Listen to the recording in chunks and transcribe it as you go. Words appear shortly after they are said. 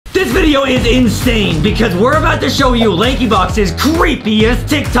video is insane because we're about to show you LankyBox's creepiest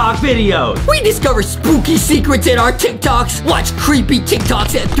TikTok videos. We discover spooky secrets in our TikToks, watch creepy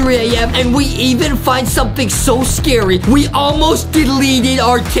TikToks at 3 a.m., and we even find something so scary, we almost deleted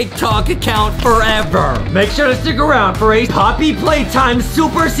our TikTok account forever. Make sure to stick around for a Poppy Playtime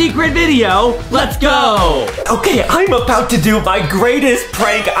super secret video. Let's go. Okay, I'm about to do my greatest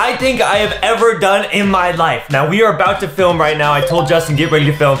prank I think I have ever done in my life. Now, we are about to film right now. I told Justin, get ready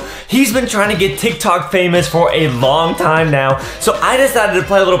to film. He's been trying to get TikTok famous for a long time now, so I decided to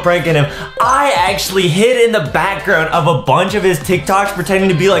play a little prank on him. I actually hid in the background of a bunch of his TikToks pretending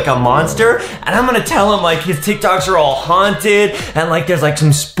to be like a monster, and I'm gonna tell him like his TikToks are all haunted and like there's like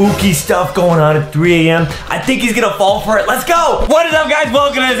some spooky stuff going on at 3 a.m. I think he's gonna fall for it. Let's go! What is up, guys?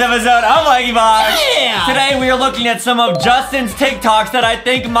 Welcome to this episode of LankyBox. Yeah! Today we are looking at some of Justin's TikToks that I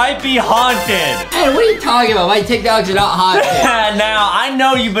think might be haunted. Hey, what are you talking about? My TikToks are not haunted. Now, I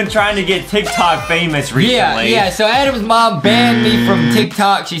know you've been trying to get TikTok famous recently. Yeah, so Adam's mom banned me from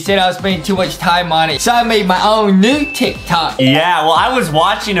TikTok. She said I was spending too much time on it. So I made my own new TikTok. Yeah, well, I was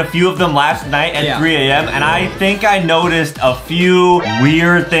watching a few of them last night at 3 a.m. and I think I noticed a few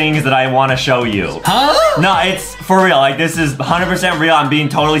weird things that I want to show you. Huh? No, it's for real. Like, this is 100% real. I'm being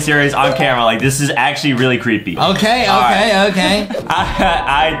totally serious on camera. Like, this is actually really creepy. Okay. I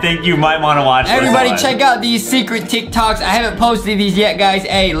think you might want to watch this. Everybody check out these secret TikToks. I haven't posted these yet, guys.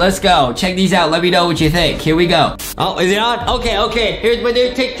 Hey, let's go. Check these out. Let me know what you think. Here we go. Oh, is it on? Okay. Here's my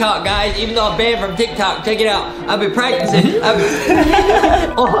new TikTok, guys. Even though I'm banned from TikTok, check it out. I've been practicing. Okay,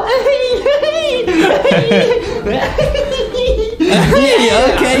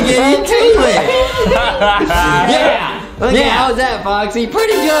 get into it. Yeah. Okay, how's that, Foxy?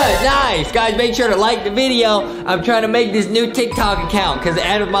 Pretty good. Nice. Guys, make sure to like the video. I'm trying to make this new TikTok account because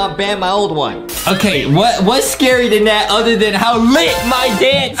Adam's mom banned my old one. Okay, what's scary than that other than how lit my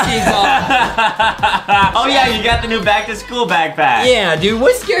dance is on? Oh, yeah, you got the new back to school backpack. Yeah, dude,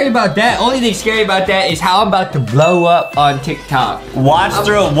 what's scary about that? Only thing scary about that is how I'm about to blow up on TikTok. Watch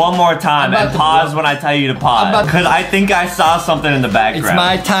through it one more time and pause when I tell you to pause. Because I think I saw something in the background. It's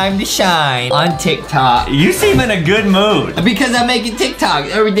my time to shine on TikTok. You seem in a good mood. Because I'm making TikTok.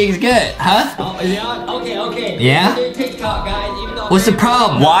 Everything's good, huh? Oh, is it on? Okay. Yeah? TikTok, guys. What's the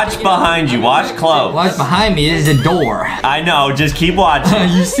problem? Watch behind you. Watch close. Watch behind me. There's a door. I know. Just keep watching.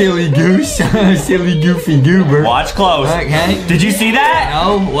 You silly goose. Silly goofy goober. Watch close. Okay. Did you see that?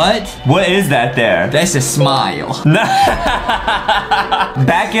 No. What? What is that there? That's a smile.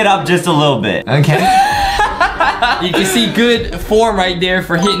 Back it up just a little bit. Okay. You can see good form right there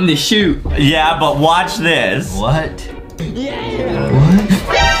for hitting the chute. Yeah, but watch this. What? Yeah.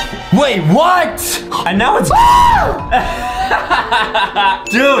 What? Wait, what? And now it's...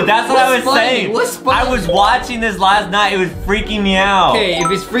 Dude, that's what I was saying. What's funny? I was watching this last night. It was freaking me out. Okay,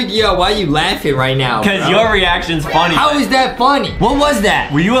 if it's freaking you out, why are you laughing right now? Because your reaction's funny. How is that funny? What was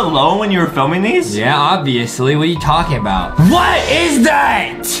that? Were you alone when you were filming these? Yeah, obviously. What are you talking about? What is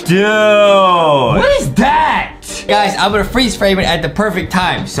that? Dude. What is that? Guys, I'm gonna freeze frame it at the perfect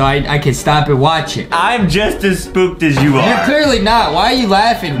time so I can stop and watch it. I'm just as spooked as you are. You're clearly not. Why are you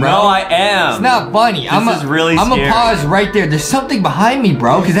laughing, bro? No, I am. It's not funny. This is really scary. I'm gonna pause right there. There's something behind me,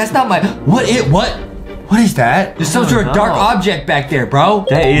 bro, because that's not my... What is that? There's some sort of dark object back there, bro.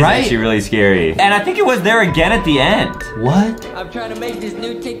 That is actually really scary. And I think it was there again at the end. What? I'm trying to make this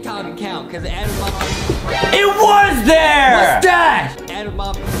new TikTok account because Adam's mom... It was there! What's that? Adam's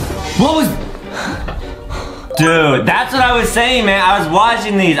mom... What was... Dude, that's what I was saying, man. I was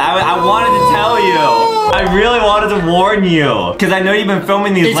watching these. I wanted to tell you. I really wanted to warn you. Because I know you've been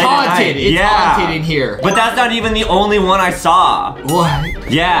filming these late at night. It's haunted in here. But that's not even the only one I saw.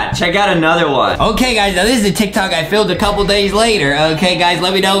 What? Yeah, check out another one. Okay, guys, now this is a TikTok I filmed a couple days later. Okay, guys,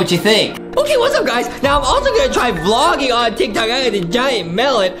 let me know what you think. Okay, what's up, guys? Now, I'm also gonna try vlogging on TikTok. I got a giant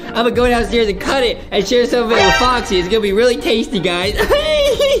melon. I'm gonna go downstairs and cut it and share some of it with Foxy. It's gonna be really tasty, guys.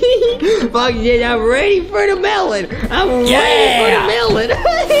 Foxy said, I'm ready for the melon. I'm ready for the melon.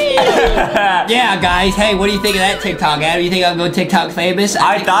 Yeah, guys. Hey, what do you think of that TikTok, Adam? You think I'm going TikTok famous?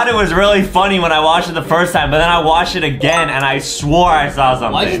 I thought it was really funny when I watched it the first time, but then I watched it again and I swore I saw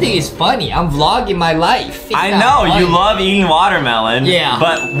something. Why do you think it's funny? I'm vlogging my life. I know, you love eating watermelon. Yeah.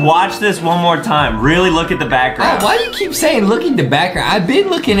 But watch this one more time. Really look at the background. Why do you keep saying look at the background? I've been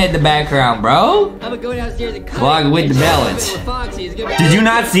looking at the background, bro. I'm gonna go downstairs and cut vlog with the melons. Did you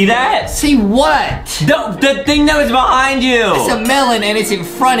not see that? See what? The thing that was behind you. It's a melon and it's in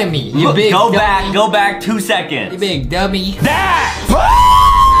front of me. You big Go dummy. back 2 seconds. You big dummy. That!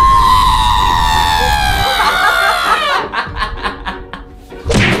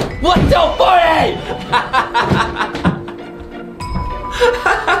 What's so funny?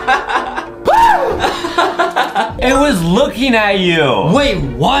 It was looking at you. Wait,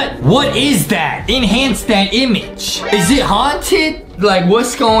 what? What is that? Enhance that image. Is it haunted? Like,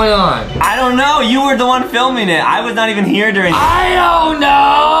 what's going on? I don't know. You were the one filming it. I was not even here during. I don't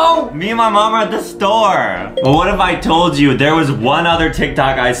know. Me and my mom were at the store. Well, what if I told you there was one other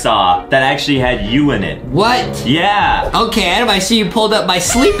TikTok I saw that actually had you in it? What? Yeah. Okay, Adam, I see you pulled up my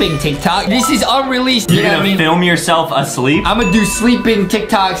sleeping TikTok. This is unreleased. You're gonna film yourself asleep? I'm gonna do sleeping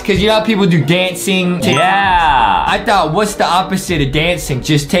TikToks because you know how people do dancing TikToks? Yeah. I thought, what's the opposite of dancing?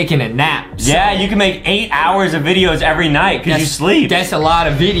 Just taking a nap. So yeah, you can make 8 hours of videos every night because you sleep. That's a lot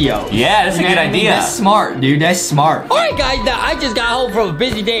of videos. Yeah, that's a good idea. That's smart, dude. That's smart. All right, guys. Now, I just got home from a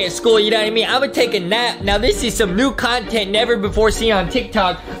busy day at school. You know what I mean? I'm gonna take a nap. Now, this is some new content never before seen on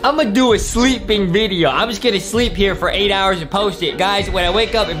TikTok. I'm gonna do a sleeping video. I'm just gonna sleep here for 8 hours and post it. Guys, when I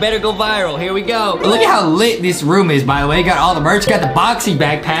wake up, it better go viral. Here we go. Look at how lit this room is, by the way. Got all the merch. Got the boxy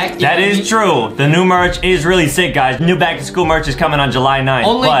backpack. That is true. The new merch is really sick, guys. New back to school merch is coming on July 9th.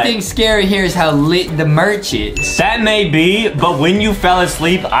 Only thing scary here is how lit the merch is. That may be, but when you fell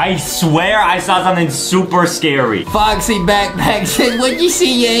asleep, I swear I saw something super scary. Foxy backpack says, what'd you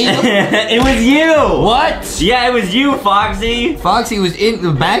see, Aiden? It was you. What? Yeah, it was you, Foxy. Foxy was in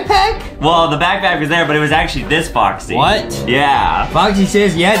the backpack? Well, the backpack was there, but it was actually this Foxy. What? Yeah. Foxy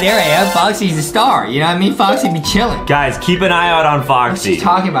says, yeah, there I am. Foxy's a star. You know what I mean? Foxy be chilling. Guys, keep an eye out on Foxy. What you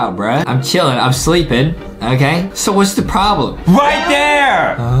talking about, bruh? I'm chilling. I'm sleeping. Okay? So what's the problem? Right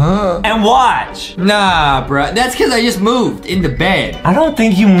there! And watch. Nah, bruh. That's because I just moved into bed. I don't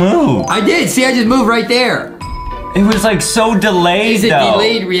think you moved. I did. See, I just moved right there. It was like so delayed, It's a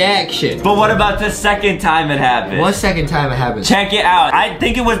delayed reaction. But what about the second time it happened? What second time it happened? Check it out. I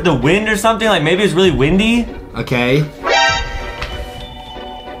think it was the wind or something. Like maybe it was really windy. Okay.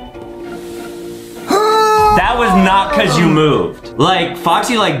 That was not because you moved. Like,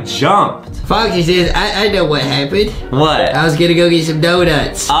 Foxy like jumped. Foxy says, I know what happened. What? I was gonna go get some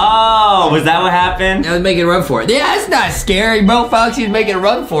donuts. Oh, was that what happened? I was making a run for it. Yeah, that's not scary, bro. Foxy was making a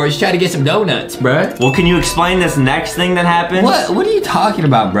run for it. He's trying to get some donuts, bruh. Well, can you explain this next thing that happened? What are you talking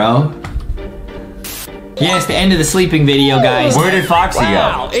about, bro? Yeah, it's the end of the sleeping video, guys. Where did Foxy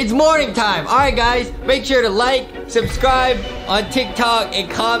go? It's morning time. All right, guys. Make sure to like, subscribe on TikTok, and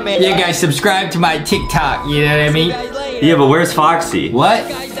comment. Yeah, guys, subscribe to my TikTok. You know what I mean? Yeah, but where's Foxy? What?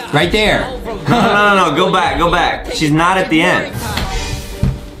 Right there. No. Go back. She's not at the end.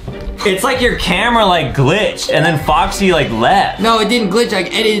 It's like your camera like glitched and then Foxy like left. No, it didn't glitch. I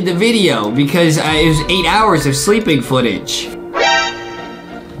edited the video because it was 8 hours of sleeping footage.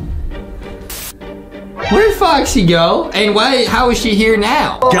 Where did Foxy go? And how is she here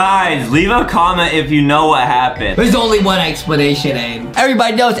now? Guys, leave a comment if you know what happened. There's only one explanation, Adam.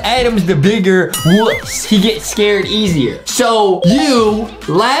 Everybody knows Adam's the bigger wuss. He gets scared easier. So you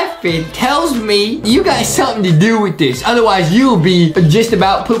laughing tells me you got something to do with this. Otherwise, you'll be just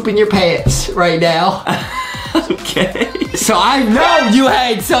about pooping your pants right now. Okay. So I know you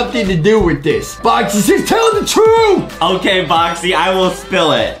had something to do with this. Foxy says, tell the truth. Okay, Foxy, I will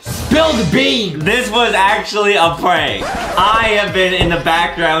spill it. Spill the beans. This was actually a prank. I have been in the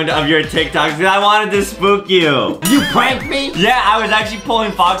background of your TikToks because I wanted to spook you. You pranked me? Yeah, I was actually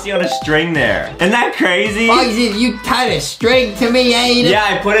pulling Foxy on a string there. Isn't that crazy? Foxy, you tied a string to me, ain't it? Yeah,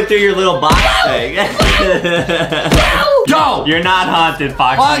 I put it through your little box thing. Go! You're not haunted,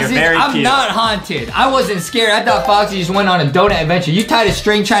 Foxy. Foxy, You're very cute. I'm not haunted. I wasn't scared. I thought Foxy just went on a donut adventure. You tied a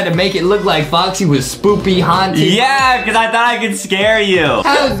string trying to make it look like Foxy was spoopy haunted. Yeah, because I thought I could scare you.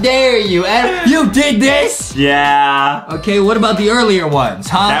 How dare you, Adam? You did this? Yeah. Okay, what about the earlier ones,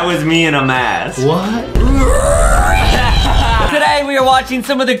 huh? That was me in a mask. What? Today we are watching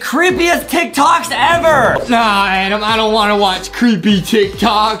some of the creepiest TikToks ever. Nah, Adam, I don't want to watch creepy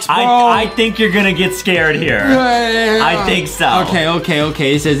TikToks, bro. I think you're gonna get scared here. I think so.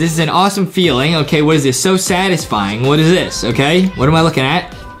 Okay. It says, this is an awesome feeling. Okay, what is this? So satisfying. What is this? Okay, what am I looking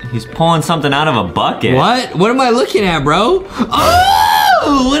at? He's pulling something out of a bucket. What? What am I looking at, bro?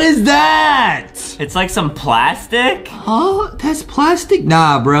 Oh, what is that? It's like some plastic. Oh, that's plastic?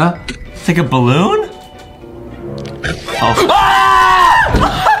 Nah, bruh. It's like a balloon? Oh.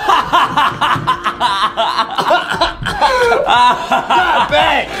 Stop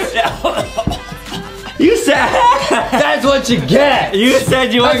it! You said that's what you get. You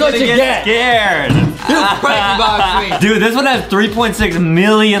said you weren't gonna get scared. LankyBox me. Dude, this one has 3.6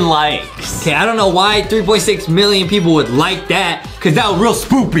 million likes. Okay, I don't know why 3.6 million people would like that, because that was real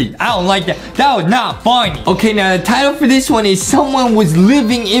spoopy. I don't like that. That was not funny. Okay, now the title for this one is Someone Was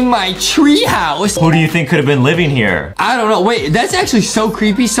Living in My Treehouse. Who do you think could have been living here? I don't know. Wait, that's actually so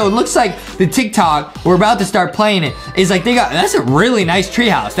creepy. So it looks like the TikTok, we're about to start playing it, is like that's a really nice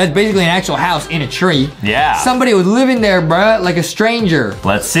treehouse. That's basically an actual house in a tree. Yeah. Somebody was living there, bruh, like a stranger.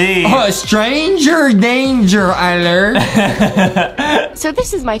 Let's see. Oh, a stranger danger alert. So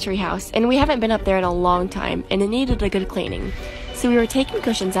this is my treehouse, and we haven't been up there in a long time, and it needed a good cleaning. So we were taking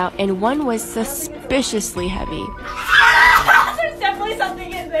cushions out, and one was suspiciously heavy. There's definitely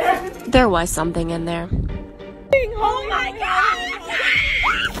something in there. There was something in there. Oh my god!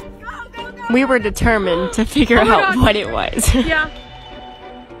 Go, go, go. We were determined to figure out what it was. Yeah.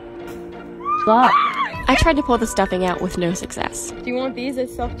 I tried to pull the stuffing out with no success. Do you want these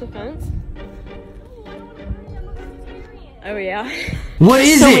as self-defense? Oh yeah. What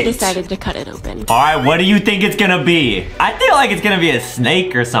is So it? we decided to cut it open. All right, what do you think it's gonna be? I feel like it's gonna be a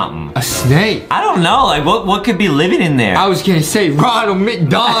snake or something. A snake? I don't know, like what could be living in there? I was gonna say Ronald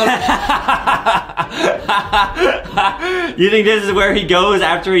McDonald. You think this is where he goes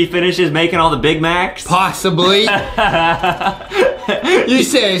after he finishes making all the Big Macs? Possibly. You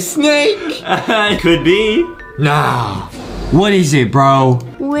say a snake? Could be. Nah. What is it, bro?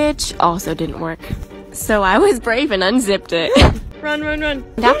 Which also didn't work. So I was brave and unzipped it. Run, run, run.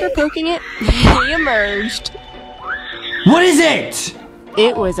 And after poking it, he emerged. What is it?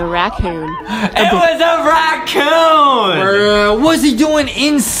 It was a raccoon. It was a raccoon! What's he doing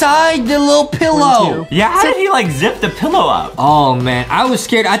inside the little pillow? Yeah, how did he like zip the pillow up? Oh man, I was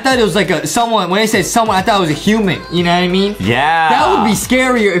scared. I thought it was like someone, when they said someone, I thought it was a human. You know what I mean? Yeah. That would be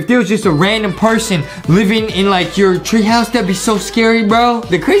scarier if there was just a random person living in like your treehouse. That'd be so scary, bro.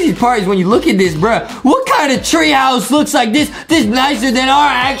 The craziest part is when you look at this, bro. What kind of treehouse looks like this? This nicer than our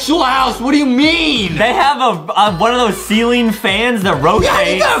actual house. What do you mean? They have a one of those ceiling fans that rotates. Yeah,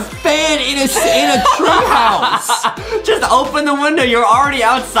 you got a fan in a treehouse. Just open the window, you're already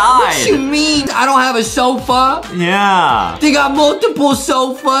outside. What you mean? I don't have a sofa. Yeah. They got multiple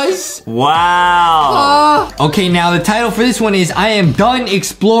sofas. Wow. Okay, now the title for this one is I am done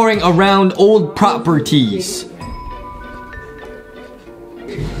exploring around old properties.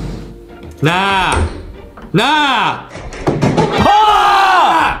 Nah. Ah!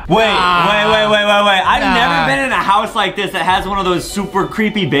 Wait. I've never been in a house like this that has one of those super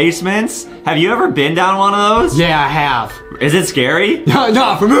creepy basements. Have you ever been down one of those? Yeah, I have. Is it scary?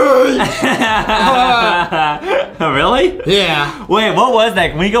 Not for me. Really? Yeah. Wait, what was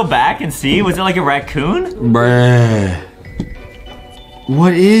that? Can we go back and see? Was it like a raccoon? Bruh.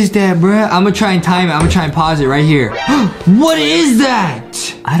 What is that, bruh? I'm gonna try and time it. I'm gonna try and pause it right here. What is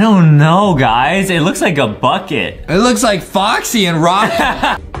that? I don't know, guys. It looks like a bucket. It looks like Foxy and Rock.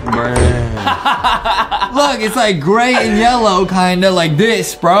 Look, it's like gray and yellow, kinda like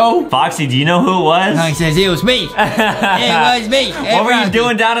this, bro. Foxy, do you know who it was? No, he says it was me. It was me. What were you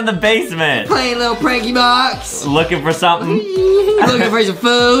doing down in the basement? Playing a little pranky box. Looking for something? Looking for some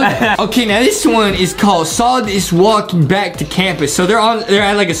food. Okay, now this one is called Saw This Walking Back to Campus. So they're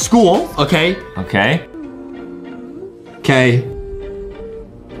at like a school, okay? Okay. Okay.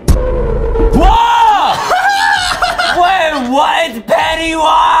 Whoa! Wait, what? It's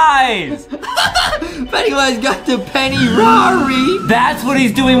Pennywise! Pennywise got the Penny Rari. That's what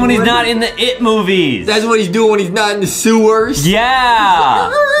he's doing when he's not in the It movies. That's what he's doing when he's not in the sewers. Yeah.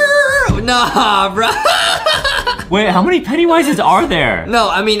 Nah, bro. Wait, how many Pennywises are there? No,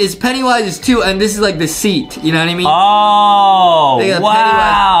 I mean, it's Pennywise's too, and this is like the seat. You know what I mean? Oh, They got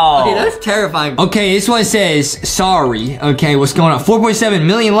wow. Pennywise. Okay, that's terrifying. Okay, this one says, sorry. Okay, what's going on? 4.7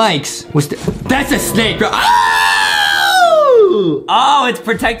 million likes. That's a snake, bro. Oh! Oh, it's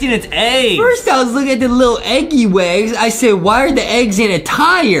protecting its eggs. First, I was looking at the little eggy wags. I said, why are the eggs in a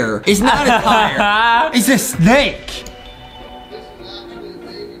tire? It's not a tire. It's a snake.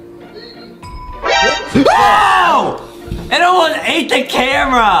 Whoa! It almost ate the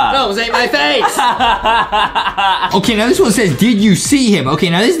camera! No, it ate my face! Okay, now this one says, did you see him? Okay,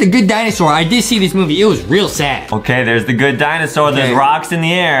 now this is The Good Dinosaur. I did see this movie. It was real sad. Okay, there's the good dinosaur. Okay. There's rocks in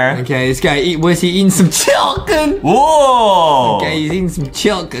the air. Okay, this guy, was he eating some chilkin? Whoa! Okay, he's eating some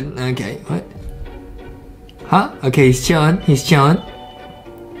chilkin. Okay, what? Huh? Okay, he's chilling.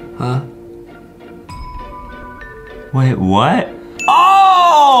 Huh? Wait, what?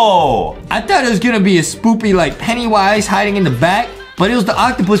 Oh! I thought it was gonna be a spoopy like Pennywise hiding in the back, But it was the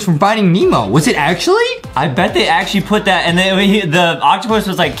octopus from Finding Nemo. Was it actually? I bet they actually put that, and the octopus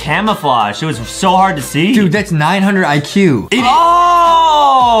was like camouflage. It was so hard to see. Dude, that's 900 IQ.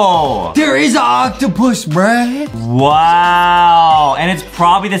 Oh! There is an octopus, bruh. Wow. And it's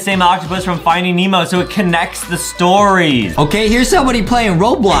probably the same octopus from Finding Nemo, so it connects the stories. Okay, here's somebody playing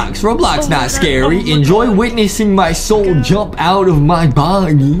Roblox. Roblox not scary. Enjoy witnessing my soul jump out of my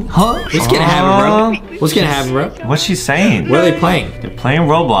body. Huh? What's gonna happen, bro? What's gonna happen, bro? What's she saying? What are they playing? They're playing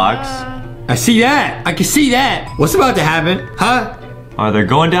Roblox. I see that. I can see that. What's about to happen? Huh? Oh, they're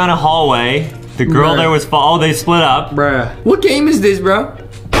going down a hallway. The girl there was oh, they split up. Bruh. What game is this, bro?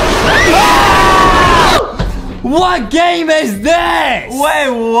 What game is this? Wait,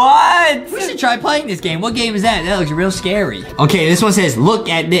 what? We should try playing this game. What game is that? That looks real scary. Okay, this one says, look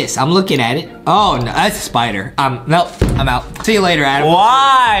at this. I'm looking at it. Oh, no, that's a spider. Nope, I'm out. See you later, Adam.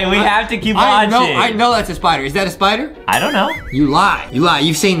 Why? We have to keep watching. I know that's a spider. Is that a spider? I don't know. You lie. You lie.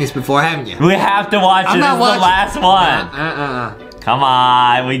 You've seen this before, haven't you? We have to watch it. This is the last one. Come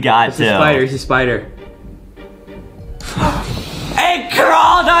on, we got to. It's a spider. It's a spider. It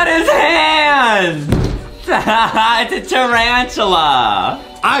crawled on his hand! It's a tarantula.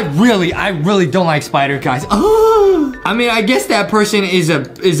 I really don't like spider guys. Oh, I mean, I guess that person is a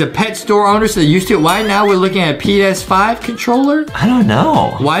pet store owner, so they're used to it. Why now we're looking at a PS5 controller? I don't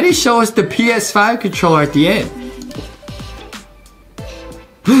know. Why did they show us the PS5 controller at the end?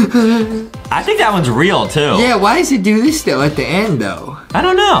 I think that one's real too. Yeah, why does it do this still at the end though? I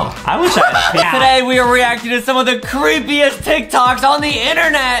don't know. I wish I had. Today we are reacting to some of the creepiest TikToks on the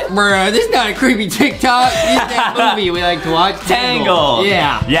internet. Bruh, this is not a creepy TikTok. It's that movie we like to watch. Tangled.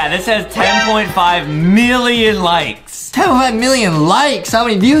 Yeah. Yeah, this has 10.5 million likes. 10.5 million likes? How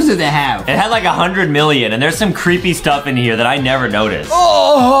many views did it have? It had like 100 million, and there's some creepy stuff in here that I never noticed.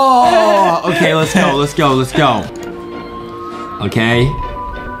 Oh! Okay, let's go. Okay.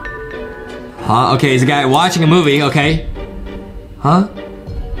 Huh? Okay, there's a guy watching a movie, okay. Huh?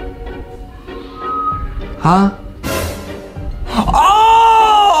 Huh?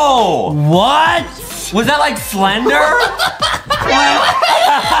 Oh! What? Was that like Slender?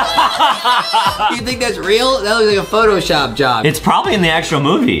 You think that's real? That looks like a Photoshop job. It's probably in the actual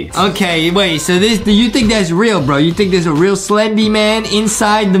movie. Okay, wait, so do you think that's real, bro? You think there's a real Slendy man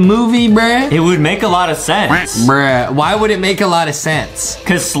inside the movie, bruh? It would make a lot of sense. Bruh, why would it make a lot of sense?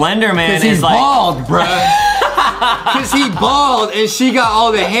 Cause Slender Man Cause he's is like bald, bruh. Cause he's bald and she got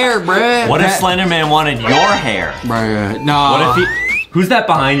all the hair, bruh. What if Slender Man wanted your hair? Bruh, no. What if he... Who's that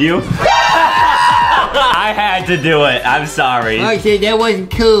behind you? I had to do it. I'm sorry. Okay, that wasn't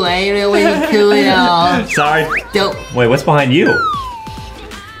cool, eh? That wasn't cool at all. Sorry. Don't. Wait, what's behind you?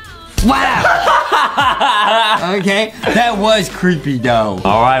 Wow. Okay, that was creepy though.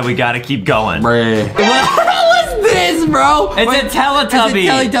 All right, we gotta keep going. Bruh. What's this, bro? It's a Teletubby.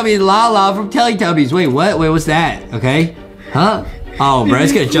 It's a Teletubby, Lala from Teletubbies. Wait, what? Wait, what's that? Okay. Huh? Oh, bro,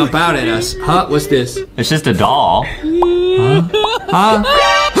 it's gonna jump out at us. Huh? What's this? It's just a doll. Huh? Huh?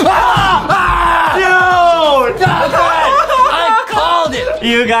 Dude! I called it!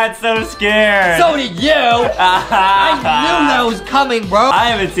 You got so scared. So did you! I knew that was coming, bro! I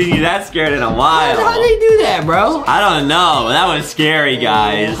haven't seen you that scared in a while. How did they do that, bro? I don't know. That was scary,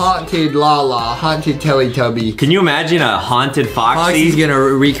 guys. Haunted Lala, haunted Teletubby. Can you imagine a haunted Foxy? Foxy's gonna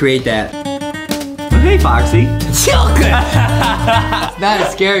recreate that. Hey, Foxy. Chilka! It's not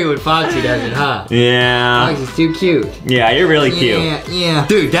as scary when Foxy does it, huh? Yeah. Foxy's too cute. Yeah, you're really cute. Yeah.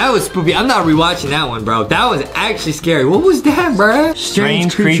 Dude, that was spooky. I'm not rewatching that one, bro. That was actually scary. What was that, bro?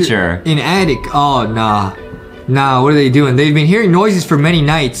 Strange creature. In attic. Oh, nah. Nah, what are they doing? They've been hearing noises for many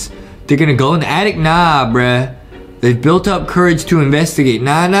nights. They're gonna go in the attic? Nah, bruh. They've built up courage to investigate.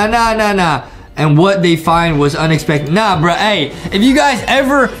 Nah. And what they find was unexpected. Nah, bro, hey, if you guys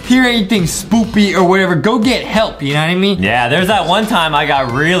ever hear anything spoopy or whatever, go get help, you know what I mean? Yeah, there's that one time I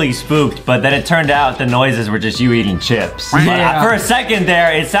got really spooked, but then it turned out the noises were just you eating chips. Yeah. But for a second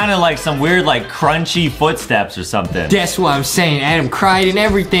there, it sounded like some weird, like, crunchy footsteps or something. That's what I'm saying. Adam cried and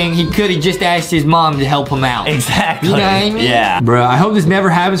everything. He could have just asked his mom to help him out. Exactly. You know what I mean? Yeah. Bro, I hope this never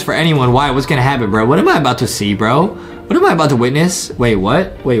happens for anyone. Why? What's gonna happen, bro? What am I about to see, bro? What am I about to witness? Wait,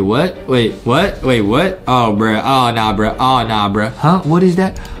 what? Wait, what? Wait, what? Wait, what? Oh, bruh. Oh, nah, bruh. Oh, nah, bruh. Huh? What is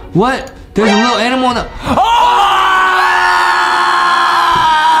that? What? There's a little animal in the... Oh!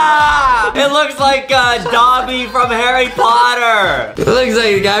 It looks like Dobby from Harry Potter. It looks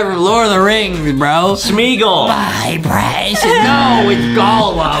like the guy from Lord of the Rings, bro. Smeagol. My precious. No, it's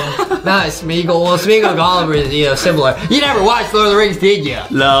Gollum. Not Smeagol. Well, Smeagol Gollum is, you know, similar. You never watched Lord of the Rings, did you?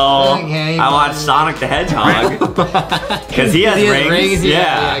 No. Okay, I watched Sonic the Hedgehog. Because he has rings.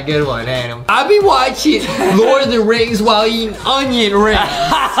 Yeah, good one, Adam. I've been watching Lord of the Rings while eating onion rings.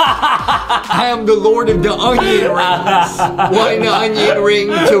 I am the Lord of the Onion Rings. One onion ring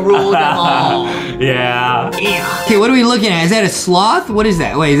to rule them all. Yeah. Okay, what are we looking at? Is that a sloth? What is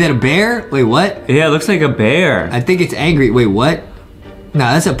that? Wait, is that a bear? Wait, what? Yeah, it looks like a bear. I think it's angry. Wait, what? No,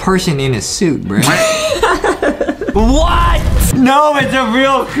 that's a person in a suit, bro. What? No, it's a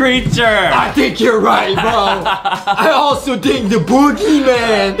real creature. I think you're right, bro. I also think the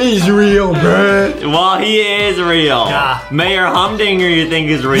boogeyman is real, bro. Well, he is real. Yeah. Mayor Humdinger, you think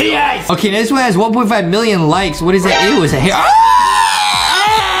is real? Yes. Okay, this one has 1.5 million likes. What is that? Ew, it's a hair.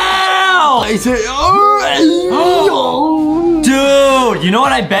 Ow! It's a... Dude, you know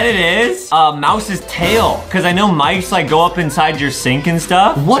what I bet it is? A mouse's tail. Because I know mice like go up inside your sink and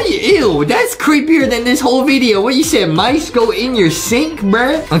stuff. What are you? Ew, that's creepier than this whole video. What you said, mice go in your sink,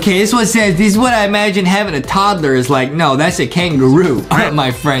 bruh? Okay, this one says, this is what I imagine having a toddler is like. No, that's a kangaroo, my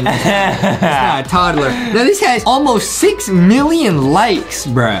friend. It's not a toddler. Now this has almost 6 million likes,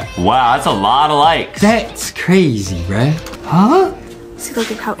 bruh. Wow, that's a lot of likes. That's crazy, bruh. Huh? See, look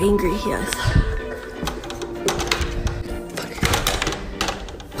at how angry he is.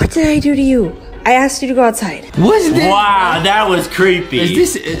 What did I do to you? I asked you to go outside. What's this? Wow, that was creepy.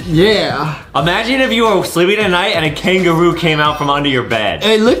 Is this, yeah. Imagine if you were sleeping at night and a kangaroo came out from under your bed.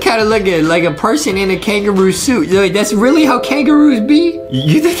 It looked kind of like a person in a kangaroo suit. Like, that's really how kangaroos be?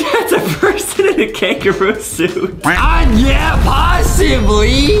 You think that's a person in a kangaroo suit? Yeah,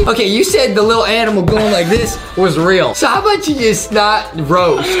 possibly. Okay, you said the little animal going like this was real. So how about you just not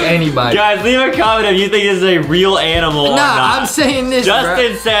roast anybody? Guys, leave a comment if you think this is a real animal or not. I'm saying this,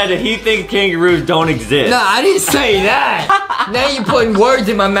 Justin said that he thinks kangaroos don't exist. Nah, I didn't say that. Now you're putting words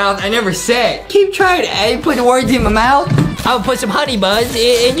in my mouth I never said. Keep trying to put words in my mouth. I'll put some honey buds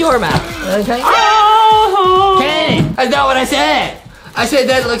in your mouth. Okay? Oh. Okay. That's not what I said. I said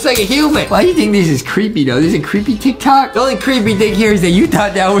that looks like a human. Why do you think this is creepy though? This is a creepy TikTok? The only creepy thing here is that you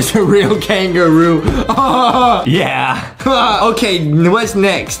thought that was a real kangaroo. Yeah. Okay, what's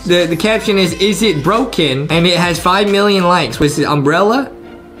next? The caption is it broken? And it has 5 million likes. What's it, umbrella?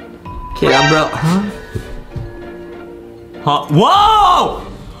 Okay, umbrella, huh? Whoa!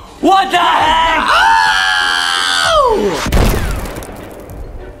 What the heck? Oh!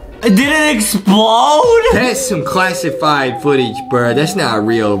 Did it explode? That's some classified footage, bruh. That's not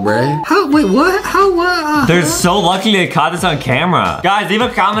real, bruh. Wait, what? They're so lucky they caught this on camera. Guys, leave a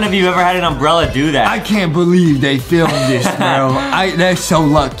comment if you've ever had an umbrella do that. I can't believe they filmed this, bro. They're so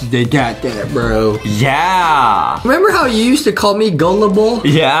lucky they got that, bro. Yeah. Remember how you used to call me gullible?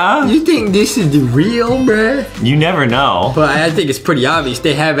 Yeah? You think this is the real, bruh? You never know. But I think it's pretty obvious.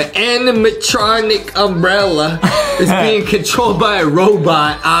 They have an animatronic umbrella. It's being controlled by a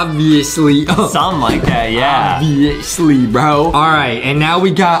robot, obviously. Something like that, yeah. Obviously, bro. All right, and now we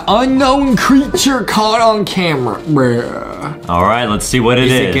got unknown creature caught on camera, bro. All right, let's see what it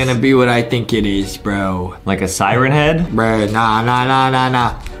is. Is it gonna be what I think it is, bro? Like a siren head? Bro, nah.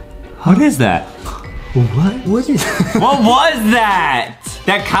 What is that? What is What was that?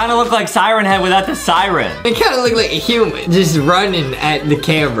 That kind of looked like Siren Head without the siren. It kind of looked like a human just running at the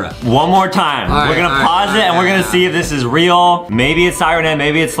camera. One more time. We're gonna pause it and we're gonna see if this is real. Maybe it's Siren Head,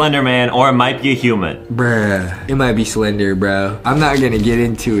 maybe it's Slender Man, or it might be a human. Bruh, it might be Slender, bro. I'm not gonna get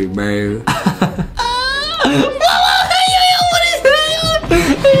into it, bro.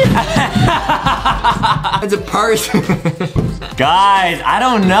 It's a person. Guys, I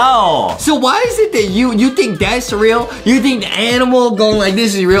don't know. So why is it that you think that's real? You think the animal going like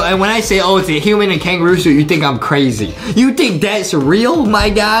this is real? And when I say, oh, it's a human and kangaroo suit, you think I'm crazy. You think that's real,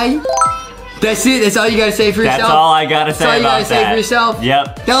 my guy? That's it? That's all you gotta say for yourself? That's all I gotta say about that. That's all you gotta say for yourself?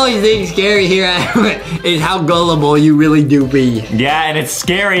 Yep. The only thing scary here is how gullible you really do be. Yeah, and it's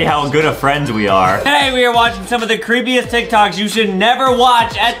scary how good of friends we are. Today we are watching some of the creepiest TikToks you should never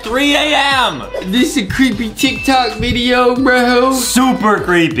watch at 3 a.m. This is a creepy TikTok video, bro. Super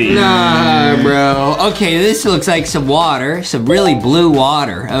creepy. Nah, bro. Okay, this looks like some water. Some really blue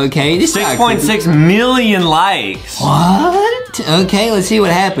water, okay? 6.6 million likes. What? Okay, let's see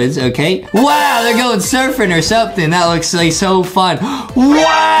what happens, okay? Wow, they're going surfing or something. That looks like so fun.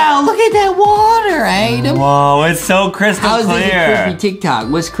 Wow, look at that water, Adam. Whoa, it's so crystal clear. How's this a creepy TikTok?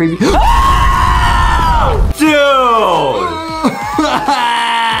 What's creepy? Dude!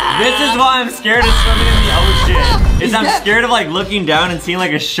 This is why I'm scared of swimming in the ocean. is I'm scared of like looking down and seeing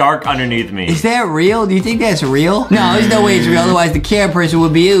like a shark underneath me. Is that real? Do you think that's real? No, there's no way it's real. Otherwise, the camera person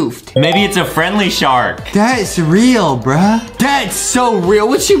would be oofed. Maybe it's a friendly shark. That's real, bruh. That's so real.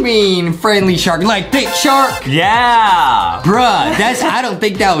 What you mean, friendly shark? Like thick shark? Yeah. Bruh, I don't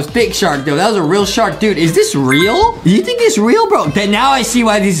think that was thick shark, though. That was a real shark. Dude, is this real? Do you think it's real, bro? Then now I see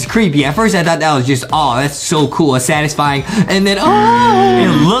why this is creepy. At first, I thought that was just, oh, that's so cool and satisfying. And then, oh. It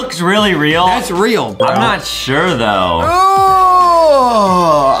looks really real. That's real, bro. I'm not sure, though.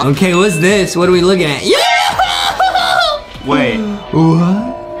 Oh. Okay, what's this? What are we looking at? Yeah! Wait.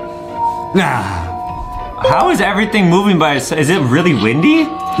 What? Nah. How is everything moving by itself? Is it really windy?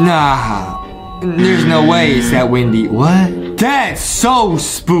 Nah. There's no way it's that windy. What? That's so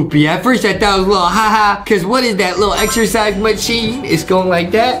spoopy. At first I thought it was a little haha, cause what is that little exercise machine? It's going like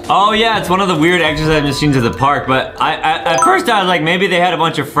that? Oh yeah, it's one of the weird exercise machines at the park, but at first I was like, maybe they had a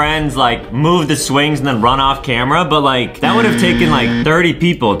bunch of friends like move the swings and then run off camera, but like, that would have taken like 30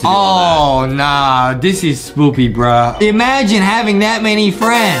 people to do all that. Oh nah, this is spoopy, bruh. Imagine having that many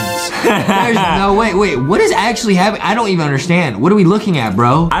friends. There's no way. Wait, what is actually happening? I don't even understand. What are we looking at,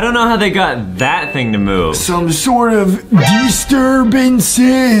 bro? I don't know how they got that thing to move. Some sort of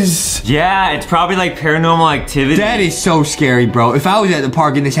disturbances. Yeah, it's probably like paranormal activity. That is so scary, bro. If I was at the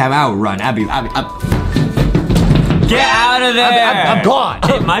park in this time, I would run. Get out of there! I'm gone.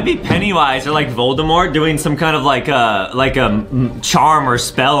 It might be Pennywise or like Voldemort doing some kind of like a charm or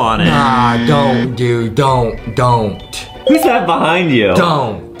spell on it. Nah, don't, dude. Don't. Who's that behind you?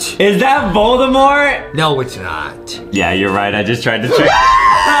 Don't. Is that Voldemort? No, it's not. Yeah, you're right. I just tried to trick.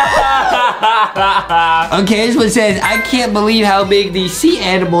 Okay, this one says, I can't believe how big these sea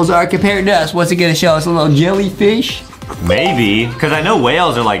animals are compared to us. What's it gonna show us? A little jellyfish? Maybe, because I know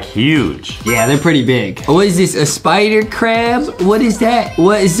whales are like huge. Yeah, they're pretty big. What is this, a spider crab? What is that?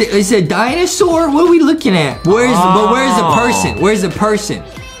 What is it? Is it a dinosaur? What are we looking at? But where's the person? Where's the person?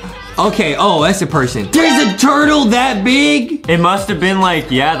 Okay, oh, that's a person. There's a turtle that big? It must have been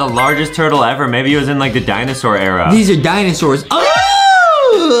like, yeah, the largest turtle ever. Maybe it was in like the dinosaur era. These are dinosaurs. Oh!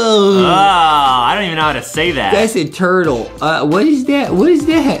 I don't even know how to say that. That's a turtle. What is that? What is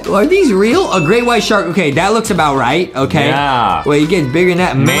that? Are these real? A great white shark. Okay, that looks about right. Okay. Yeah. Wait, it gets bigger than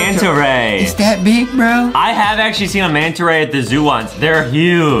that. Manta ray. Is that big, bro? I have actually seen a manta ray at the zoo once. They're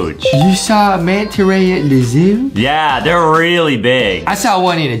huge. You saw a manta ray at the zoo? Yeah, they're really big. I saw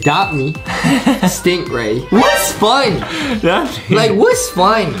one in Adopt Me. Stink ray. What's fun? Like, what's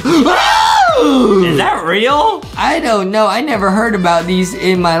fun? Is that real? I don't know. I never heard about these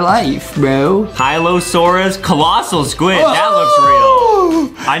in my life, bro. Hylosaurus, colossal squid. That looks real.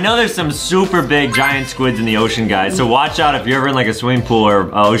 I know there's some super big giant squids in the ocean, guys. So watch out if you're ever in like a swimming pool or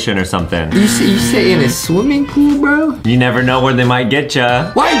ocean or something. You say in a swimming pool, bro? You never know where they might get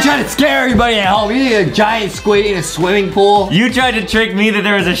ya. Why are you trying to scare everybody at home? You think a giant squid in a swimming pool? You tried to trick me that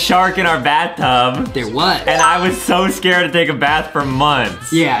there was a shark in our bathtub. There was. And I was so scared to take a bath for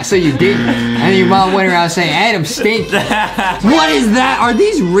months. Yeah, so you didn't. And your mom went around saying, Adam stinks. What is that? Are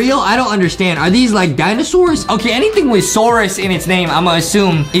these real? I don't understand. Are these like dinosaurs? Okay, anything with saurus in its name, I'm gonna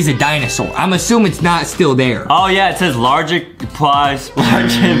assume is a dinosaur. I'm assuming it's not still there. Oh yeah, it says largest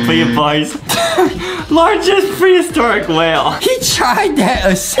prehistoric whale. He tried that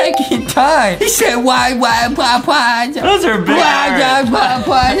a second time. He said, why? Those are big.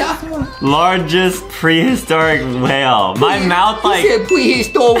 Largest prehistoric whale. My mouth like. He said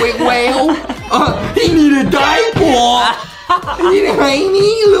prehistoric whale. He need a diaper.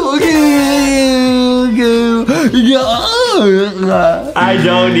 I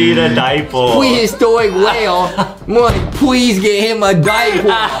don't need a diaper. Prehistoric whale. Please get him a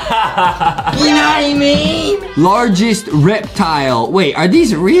diaper. You know what I mean? Largest reptile. Wait, are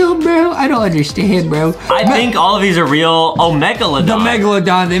these real, bro? I don't understand, bro. I think all of these are real. Oh, Megalodon. The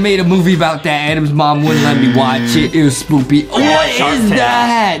Megalodon. They made a movie about that. Adam's mom wouldn't let me watch it. It was spoopy. What is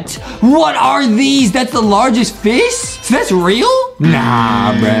that? What are these? That's the largest fish? So that's real?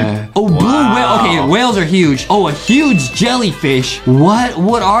 Nah, bruh. Oh, blue whale. Okay, whales are huge. Oh, a huge jellyfish.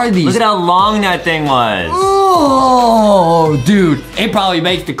 What are these? Look at how long that thing was. Oh, dude. It probably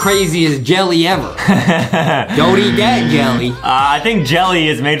makes the craziest jelly ever. Don't eat that jelly. I think jelly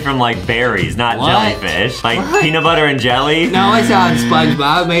is made from like berries, not jellyfish. Like peanut butter and jelly. No, I saw it in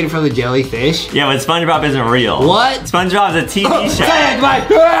SpongeBob. Made it from the jellyfish. Yeah, but SpongeBob isn't real. What? SpongeBob's a TV show. Say it to my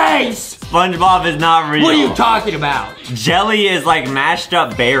face! SpongeBob is not real. What are you talking about? Jelly is like mashed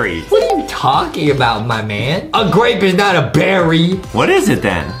up berries. What are you talking about, my man? A grape is not a berry. What is it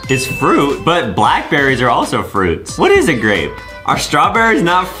then? It's fruit, but blackberries are also fruits. What is a grape? Are strawberries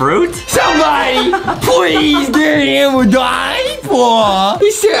not fruit? Somebody, please get him a dime for.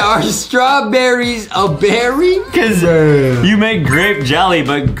 He said, are strawberries a berry? Because you make grape jelly,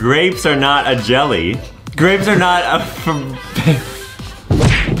 but grapes are not a jelly. Grapes are not a...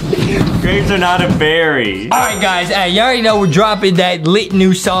 Grapes are not a berry. Alright guys, you already know we're dropping that lit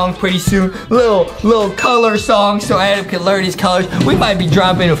new song pretty soon. Little color song so Adam can learn his colors. We might be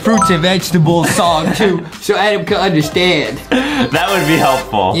dropping a fruits and vegetables song too, so Adam can understand. That would be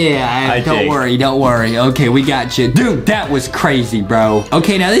helpful. Yeah, don't worry. Okay, we got you. Dude, that was crazy, bro.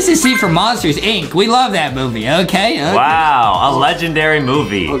 Okay, now this is C for Monsters, Inc. We love that movie, okay? Wow, a legendary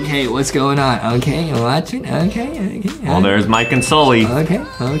movie. Okay, what's going on? Okay, watching. Okay. Well, there's Mike and Sully. Okay.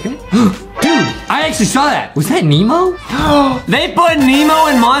 Dude, I actually saw that. Was that Nemo? They put Nemo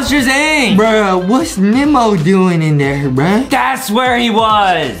in Monsters, Inc. Bruh, what's Nemo doing in there, bruh? That's where he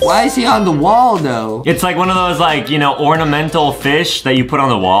was. Why is he on the wall, though? It's like one of those, like, you know, ornamental fish that you put on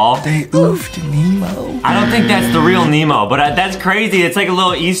the wall. They oofed Nemo. I don't think that's the real Nemo, but that's crazy. It's like a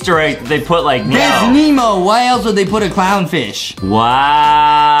little Easter egg that they put, like, Nemo. That's Nemo. Why else would they put a clownfish?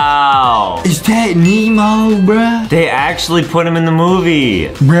 Wow. Is that Nemo, bruh? They actually put him in the movie.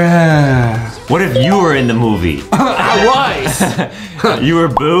 Bruh. What if you were in the movie? I was. You were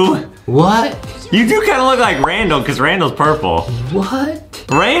Boo? What? You do kind of look like Randall, because Randall's purple. What?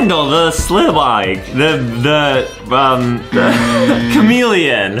 Randall, the slibike, the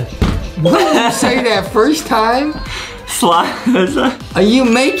chameleon. What did you say that first time? Are you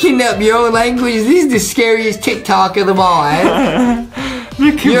making up your own language? This is the scariest TikTok of them all, eh?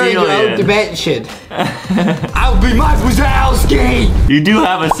 The chameleon. You're in your own dimension. I'll be Mike Wazowski. You do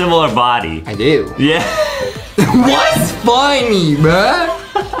have a similar body. I do. Yeah. What's funny, bruh?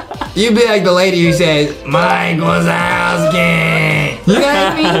 You'd be like the lady who says, Mike Wazowski. You know what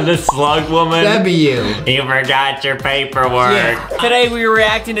I mean? The slug woman. That'd be you. You forgot your paperwork. Yeah. Today we were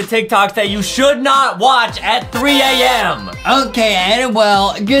reacting to TikToks that you should not watch at 3 a.m. Okay, Adam,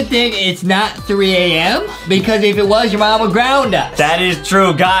 well, good thing it's not 3 a.m. because if it was, your mom would ground us. That is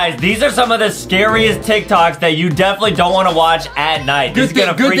true, guys. These are some of the scariest TikToks that you definitely don't want to watch at night. This is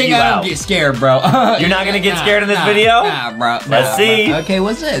gonna freak you I out. don't get scared, bro. You're not gonna get scared in this video? Nah, bro. Let's see. Bro. Okay,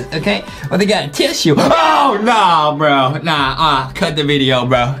 what's this? Okay, well, they got a tissue. Oh, no, bro. Nah, cut the video,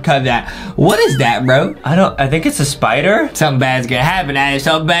 bro. Cut that. What is that, bro? I think it's a spider. Something bad's gonna happen, Adam.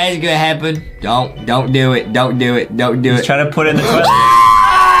 Something bad's gonna happen. Don't do it. Don't do it. Don't do it. He's trying to put it in the toilet.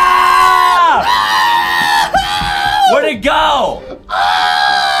 Where'd it go?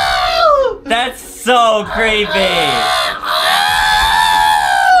 That's so creepy.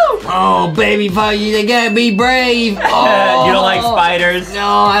 Oh, baby, fuck you gotta be brave. Oh. You don't like spiders? No,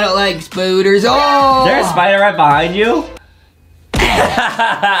 I don't like spooters. Oh. Is there a spider right behind you?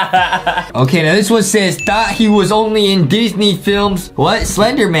 Okay, now this one says, thought he was only in Disney films. What?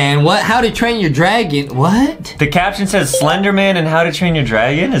 Slender Man? What? How to Train Your Dragon? What? The caption says Slender Man and How to Train Your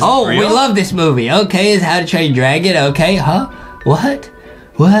Dragon. Is it real? We love this movie. Okay, is How to Train Your Dragon. Okay, huh? What?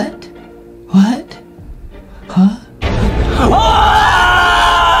 What? Huh?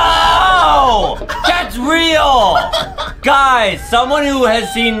 Oh! That's real! Guys, someone who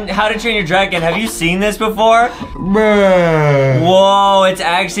has seen How to Train Your Dragon, have you seen this before? Bruh. Whoa, it's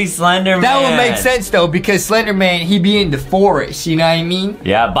actually Slender Man. That would make sense though, because Slender Man, he be in the forest, you know what I mean?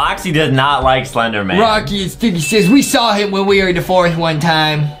 Yeah, Boxy does not like Slender Man. Rocky and Sticky says, we saw him when we were in the forest one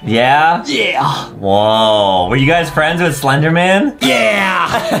time. Yeah? Yeah. Whoa, were you guys friends with Slender Man?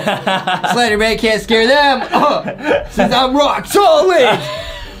 Yeah. Slender Man can't scare them, since I'm rock solid.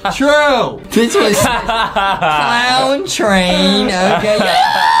 True. This was Clown Train. Okay.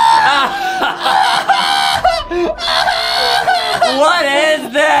 What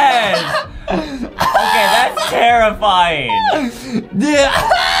is this? Okay, that's terrifying.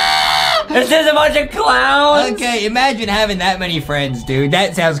 This is a bunch of clowns. Okay, imagine having that many friends, dude.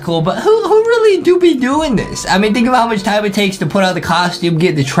 That sounds cool, but who really do be doing this? I mean, think about how much time it takes to put on the costume,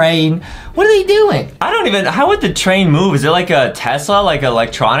 get the train. What are they doing? I don't even, how would the train move? Is it like a Tesla, like an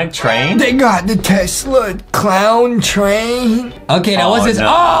electronic train? They got the Tesla clown train. Okay, now what's this? No.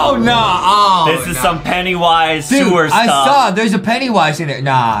 Oh, no. Oh, this is some Pennywise sewer stuff. I saw, there's a Pennywise in there.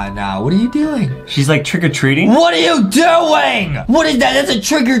 Nah, what are you doing? She's like trick-or-treating? What are you doing? What is that? That's a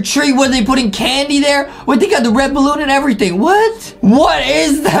trick-or-treat. What, are they putting candy there? What, they got the red balloon and everything. What? What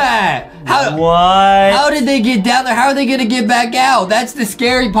is that? How did they get down there? How are they gonna get back out? That's the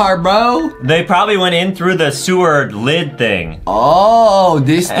scary part, bro. They probably went in through the sewer lid thing. Oh,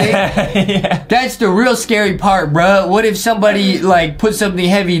 this thing? Yeah. That's the real scary part, bro. What if somebody, like, put something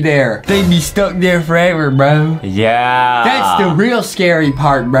heavy there? They'd be stuck there forever, bro. Yeah. That's the real scary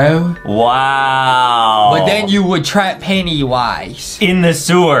part, bro. Wow. But then you would trap Pennywise. In the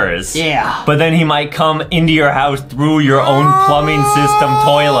sewers. Yeah. But then he might come into your house through your own plumbing system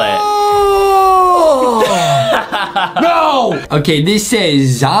toilet. No! Okay, this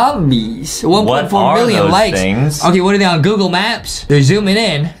says zombies. 1.4 million likes. Things? Okay, what are they on Google Maps? They're zooming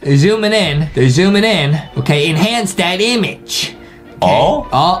in. They're zooming in. They're zooming in. Okay, enhance that image. Okay. Oh?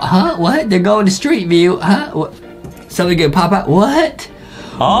 Huh? What? They're going to Street View. Huh? What? Something gonna pop out? What?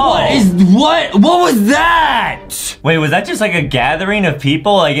 Oh. What was that? Wait, was that just like a gathering of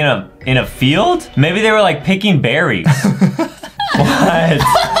people like in a field? Maybe they were like picking berries. What?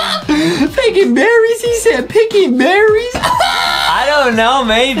 Picking berries? He said picking berries? I don't know,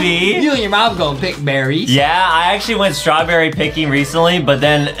 maybe. You and your mom gonna pick berries. Yeah, I actually went strawberry picking recently, but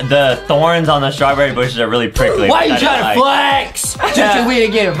then the thorns on the strawberry bushes are really prickly. Why are you trying to flex? Just a way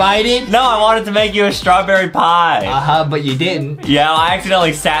to get invited? No, I wanted to make you a strawberry pie. Uh-huh, but you didn't. Yeah, I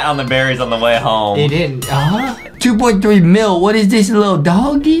accidentally sat on the berries on the way home. You didn't. 2.3 mil. What is this, little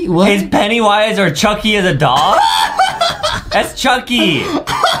doggy? What? Is Pennywise or Chucky as a dog? That's Chucky.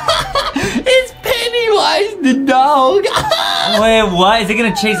 It's Pennywise the dog. Wait, what? Is it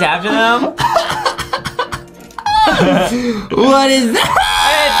gonna chase after them? What is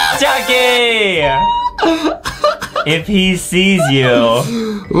that? It's Chucky! If he sees you.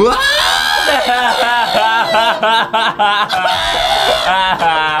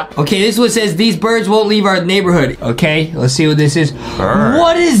 Okay, this one says these birds won't leave our neighborhood. Okay, let's see what this is. Bird.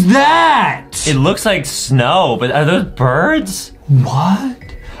 What is that? It looks like snow, but are those birds? What?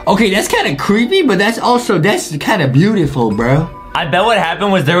 Okay, that's kind of creepy, but that's kind of beautiful, bro. I bet what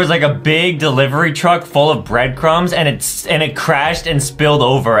happened was there was like a big delivery truck full of breadcrumbs and it crashed and spilled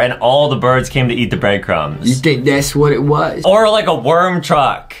over and all the birds came to eat the breadcrumbs. You think that's what it was? Or like a worm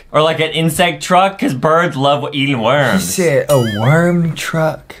truck or like an insect truck because birds love eating worms. You said a worm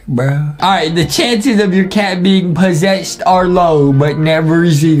truck, bro. All right, the chances of your cat being possessed are low, but never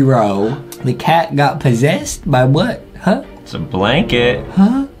zero. The cat got possessed by what? Huh? It's a blanket.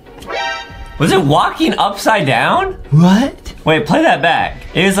 Huh? Was it walking upside down? What? Wait, play that back.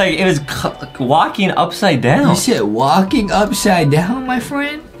 It was walking upside down. You said walking upside down, my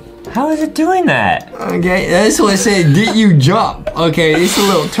friend? How is it doing that? Okay, that's what it said, did you jump? Okay, it's a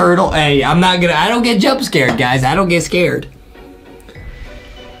little turtle. Hey, I don't get jump scared, guys. I don't get scared.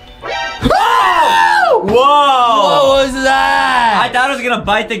 Whoa! What was that? I thought it was gonna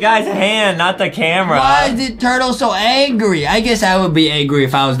bite the guy's hand, not the camera. Why is the turtle so angry? I guess I would be angry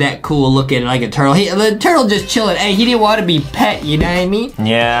if I was that cool looking like a turtle. The turtle just chilling. Hey, he didn't want to be pet, you know what I mean?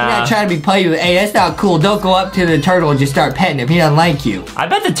 Yeah. You're not trying to be played with. Hey, that's not cool. Don't go up to the turtle and just start petting him. He doesn't like you. I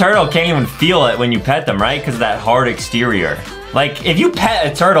bet the turtle can't even feel it when you pet them, right? Because of that hard exterior. Like, if you pet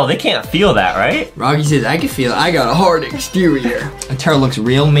a turtle, they can't feel that, right? Rocky says, I can feel it. I got a hard exterior. The turtle looks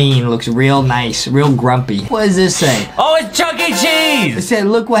real mean, looks real nice, real grumpy. What does this say? Oh, it's Chuck E. Cheese! It said,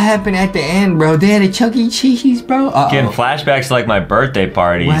 look what happened at the end, bro. They had a Chuck E. Cheese, bro. Uh-oh. Getting flashbacks to, like, my birthday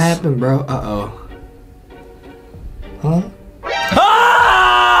parties. What happened, bro? Uh-oh. Huh?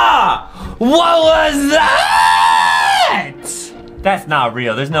 Ah! What was that? That's not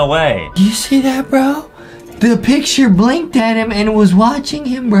real. There's no way. Do you see that, bro? The picture blinked at him and was watching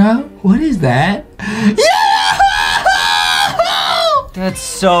him, bro. What is that? Yeah! That's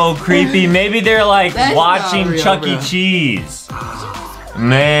so creepy. Maybe they're like That's watching not real, Chuck E. bro. Cheese.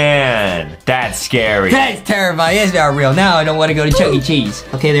 Man, that's scary. That's terrifying. That's not real. Now I don't want to go to Chuck E. Cheese.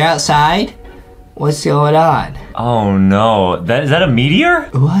 Okay, they're outside. What's going on? Oh no, is that a meteor?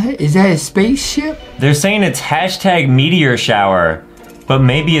 What? Is that a spaceship? They're saying it's hashtag meteor shower. But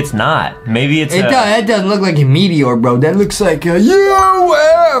maybe it's not. Maybe it's That doesn't look like a meteor, bro. That looks like a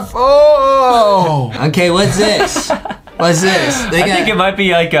UFO. Okay, what's this? What's this? I think it might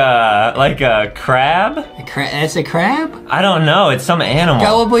be like a crab. That's a crab? I don't know. It's some animal.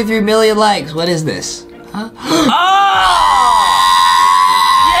 Got 1.3 million likes. What is this? Huh? Oh!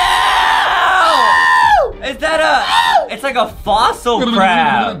 Yeah! Is that it's like a fossil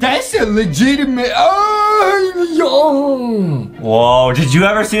crab. That's a legitimate. Whoa, did you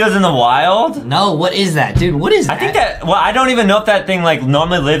ever see those in the wild? No, what is that, dude? What is that? I think I don't even know if that thing like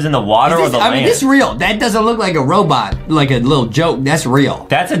normally lives in the water or the land. I mean, this is real. That doesn't look like a robot, like a little joke. That's real.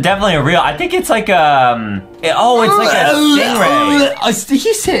 That's definitely a real. I think it's like Oh, it's like a stingray.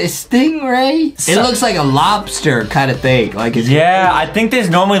 You said a stingray? It looks like a lobster kind of thing. Like it's Yeah, I think this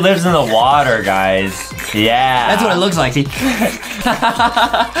normally lives in the water, guys. Yeah. That's what it looks like. See?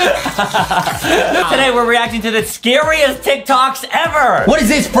 Today we're reacting to the scariest TikToks ever. What is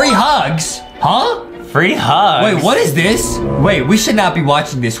this? Free hugs? Huh? Free hugs. Wait, what is this? Wait, we should not be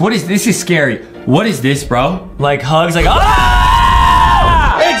watching this. What is this? Is scary. What is this, bro? Like hugs, like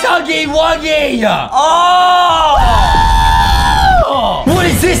It's Huggy Wuggy! oh! What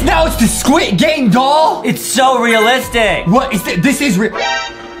is this now? It's the Squid Game doll? It's so realistic. What is this? This is real.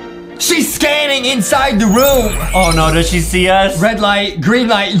 She's scanning inside the room. Oh no, does she see us? Red light, green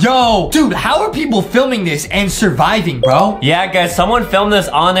light, yo. Dude, how are people filming this and surviving, bro? Yeah, guys, someone filmed this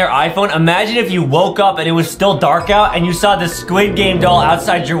on their iPhone. Imagine if you woke up and it was still dark out and you saw the Squid Game doll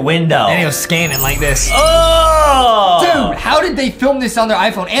outside your window. And it was scanning like this. Oh! Dude, how did they film this on their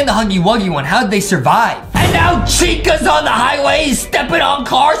iPhone and the Huggy Wuggy one? How did they survive? And now Chica's on the highway stepping on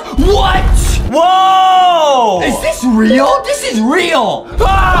cars? What? Whoa! Is this real? This is real!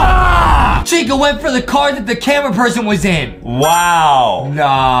 Ah! Chica went for the car that the camera person was in. Wow.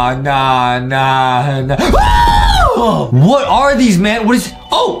 Nah. Ah! What are these, man? What is...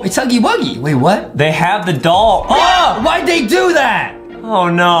 Oh, it's Huggy Wuggy. Wait, what? They have the doll. Oh, why'd they do that? Oh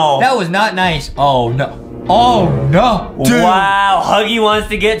no. That was not nice. Oh, no. Oh, no. Dude. Wow, Huggy wants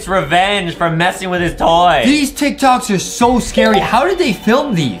to get revenge for messing with his toy. These TikToks are so scary. How did they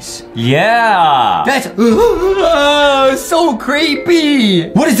film these? Yeah. That's so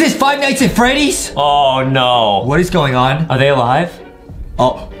creepy. What is this, Five Nights at Freddy's? Oh no. What is going on? Are they alive?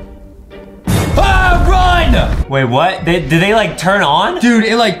 Oh. Ah, run! Wait, what? Did they like turn on? Dude,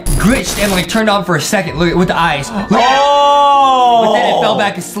 it like glitched and like turned on for a second. Look with the eyes. Look. Oh! But then it fell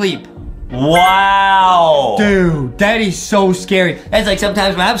back asleep. Wow. Dude, that is so scary. That's like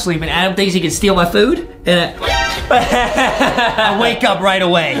sometimes when I'm sleeping, Adam thinks he can steal my food, and I wake up right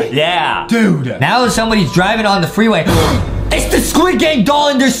away. Yeah. Dude. Now somebody's driving on the freeway. It's the Squid Game doll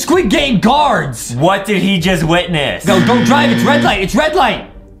and there's Squid Game guards. What did he just witness? No, don't drive. It's red light. It's red light.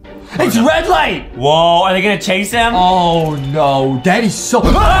 It's red light. Whoa, are they gonna chase him? Oh no, that is so.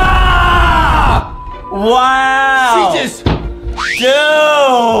 Ah! Wow. She just.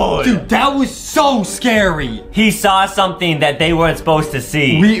 Dude, that was so scary. He saw something that they weren't supposed to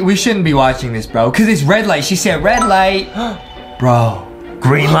see. We shouldn't be watching this, bro, because it's red light. She said red light. Bro.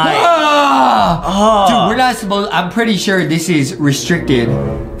 Green light. Dude, we're not supposed. I'm pretty sure this is restricted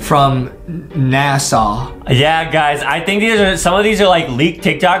from NASA. Yeah, guys, I think some of these are like leaked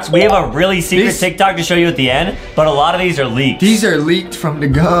TikToks. We have a really secret TikTok to show you at the end, but a lot of these are leaked. These are leaked from the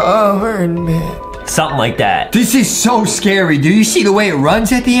government. Something like that. This is so scary. Do you see the way it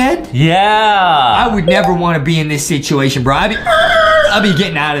runs at the end? Yeah. I would never want to be in this situation, bro. I'd be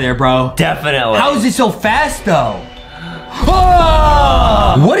getting out of there, bro. Definitely. How is it so fast, though?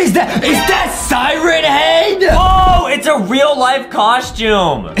 Oh! What is that? Is that Siren Head? Oh, it's a real life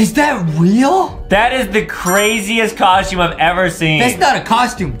costume. Is that real? That is the craziest costume I've ever seen. That's not a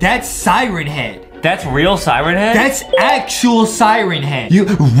costume. That's Siren Head. That's real Siren Head? That's actual Siren Head.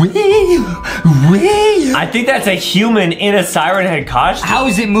 I think that's a human in a Siren Head costume. How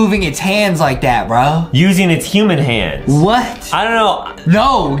is it moving its hands like that, bro? Using its human hands. What? I don't know.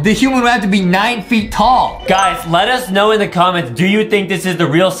 No, the human would have to be 9 feet tall. Guys, let us know in the comments, do you think this is the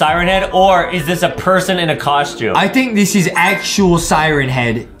real Siren Head or is this a person in a costume? I think this is actual Siren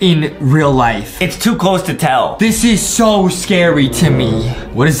Head in real life. It's too close to tell. This is so scary to me.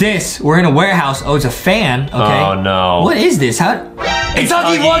 What is this? We're in a warehouse. Oh, it's a fan. Okay. Oh no. What is this? How? It's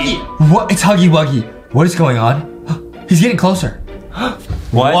Huggy Wuggy. What? It's Huggy Wuggy. What is going on? He's getting closer.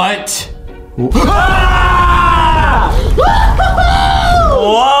 What? Ah!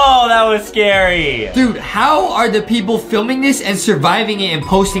 Whoa, that was scary. Dude, how are the people filming this and surviving it and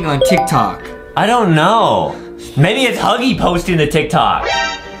posting on TikTok? I don't know. Maybe it's Huggy posting the TikTok.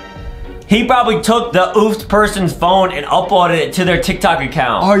 He probably took the oofed person's phone and uploaded it to their TikTok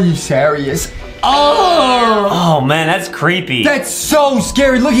account. Are you serious? Oh! Oh man, that's creepy. That's so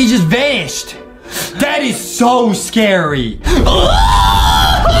scary. Look, he just vanished. That is so scary.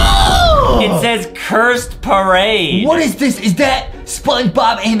 It says Cursed Parade. What is this? Is that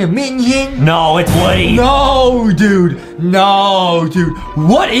SpongeBob and a Minion? No, it's Woody. No, dude. No, dude.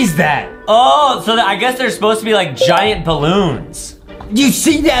 What is that? Oh, so I guess they're supposed to be like giant balloons. You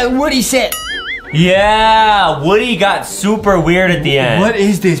see that? Woody said. Yeah, Woody got super weird at the end. What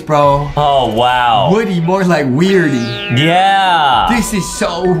is this, bro? Oh, wow. Woody, more like weirdy. Yeah. This is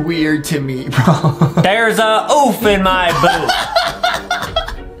so weird to me, bro. There's a oof in my boot.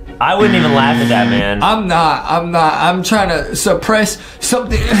 I wouldn't even laugh at that, man. I'm not. I'm trying to suppress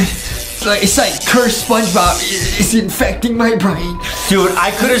something. It's like cursed SpongeBob is infecting my brain. Dude,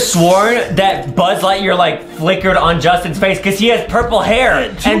 I could have sworn that Buzz Lightyear like flickered on Justin's face because he has purple hair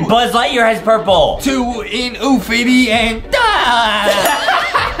and Buzz Lightyear has purple. Two in oofity and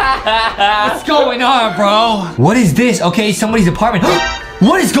what's going on, bro? What is this? Okay, somebody's apartment.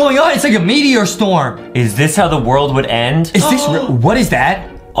 What is going on? It's like a meteor storm. Is this how the world would end? Is this what is that?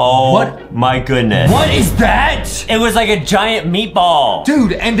 Oh, what? My goodness. What is that? It was like a giant meatball.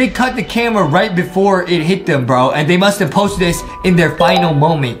 Dude, and they cut the camera right before it hit them, bro. And they must have posted this in their final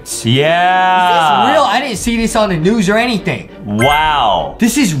moments. Yeah. Is this real? I didn't see this on the news or anything. Wow.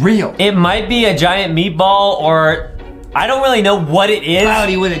 This is real. It might be a giant meatball or I don't really know what it is.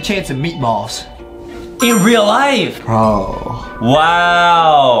 Cloudy with a chance of meatballs. In real life. Bro.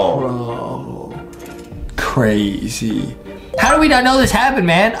 Wow. Bro. Crazy. How do we not know this happened,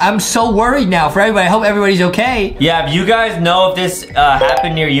 man? I'm so worried now for everybody. I hope everybody's okay. Yeah, if you guys know if this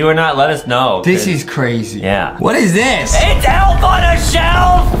happened near you or not, let us know. This is crazy. Yeah. What is this? It's Elf on a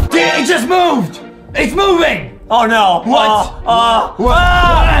Shelf! It just moved! It's moving! Oh no. What? What?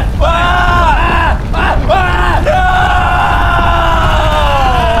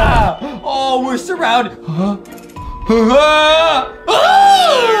 Oh, we're surrounded.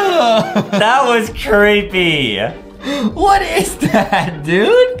 That was creepy. What is that,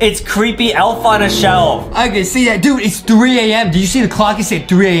 dude? It's creepy Elf on a Shelf. I can see that. Dude, it's 3 a.m. Did you see the clock? It said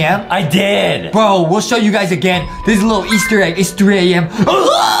 3 a.m.? I did. Bro, we'll show you guys again. There's a little Easter egg. It's 3 a.m.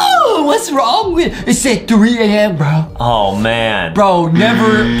 Oh, what's wrong with it? It said 3 a.m., bro. Oh, man. Bro,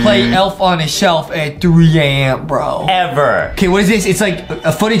 never play Elf on a Shelf at 3 a.m., bro. Ever. Okay, what is this? It's like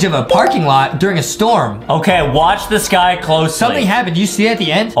a footage of a parking lot during a storm. Okay, watch the sky closely. Something happened. You see it at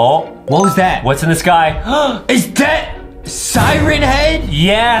the end? Oh. What was that? What's in the sky? Is that Siren Head?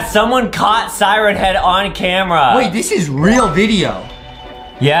 Yeah, someone caught Siren Head on camera. Wait, this is real video.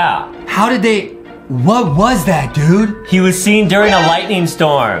 Yeah. How did they... What was that, dude? He was seen during a lightning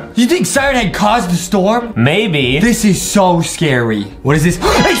storm. You think Siren Head caused the storm? Maybe. This is so scary. What is this?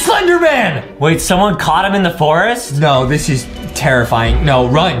 Hey, Slender Man! Wait, someone caught him in the forest? No, this is terrifying. No,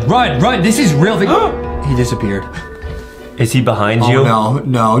 run. This is real. He disappeared. Is he behind you? No.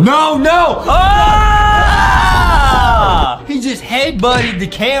 Ah! He just headbutted the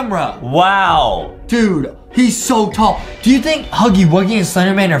camera. Wow. Dude, he's so tall. Do you think Huggy Wuggy and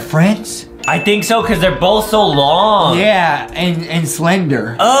Slenderman are friends? I think so, because they're both so long. Yeah, and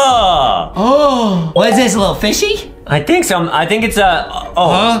slender. Oh. What is this, a little fishy? I think so. I think it's a...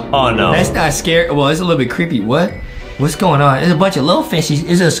 Oh no. That's not scary. Well, it's a little bit creepy. What? What's going on? There's a bunch of little fishies.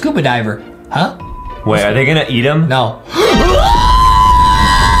 Is it a scuba diver? Huh? Wait, are they gonna eat him? No.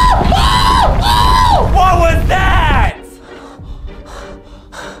 What was that?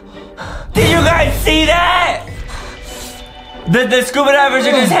 Did you guys see that? The scuba divers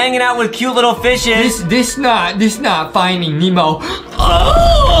are just hanging out with cute little fishes. This not Finding Nemo.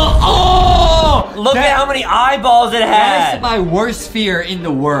 Look at how many eyeballs it had. That's my worst fear in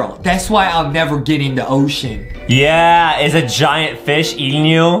the world. That's why I'll never get in the ocean. Yeah, is a giant fish eating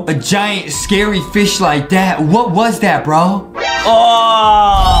you? A giant scary fish like that. What was that, bro? Oh!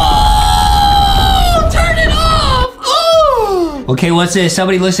 Turn it off! Oh! Okay, what's this?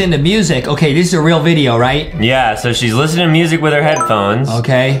 Somebody listen to music. Okay, this is a real video, right? Yeah, so she's listening to music with her headphones.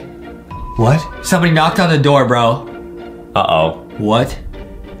 Okay. What? Somebody knocked on the door, bro. Uh-oh. What?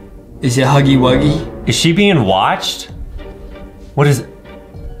 Is it Huggy Wuggy? Is she being watched? What is it?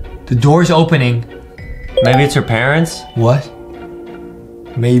 The door's opening. Maybe it's her parents? What?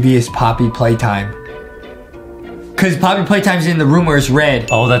 Maybe it's Poppy Playtime. Cause Poppy Playtime's in the room where it's red.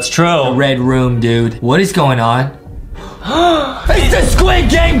 Oh, that's true. The red room, dude. What is going on? It's the Squid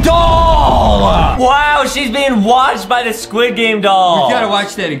Game doll! Wow, she's being watched by the Squid Game doll. We gotta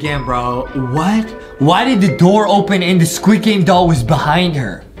watch that again, bro. What? Why did the door open and the Squid Game doll was behind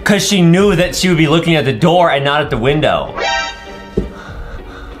her? Because she knew that she would be looking at the door and not at the window.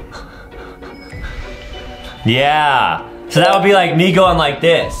 Yeah. So that would be like me going like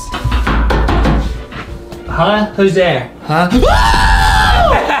this. Huh? Who's there? Huh?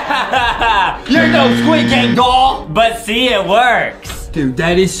 You're no Squid Game doll! But see, it works. Dude,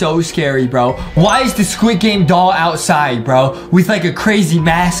 that is so scary, bro. Why is the Squid Game doll outside, bro? With like a crazy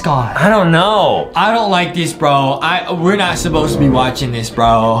mask on. I don't know. I don't like this, bro. We're not supposed to be watching this,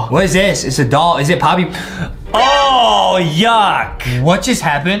 bro. What is this? It's a doll. Is it Poppy? Oh, yuck. What just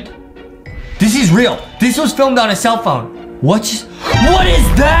happened? This is real. This was filmed on a cell phone. What is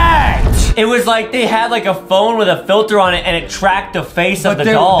that? It was like they had like a phone with a filter on it and it tracked the face of the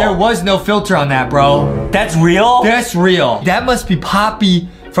doll. There was no filter on that, bro. That's real? That's real. That must be Poppy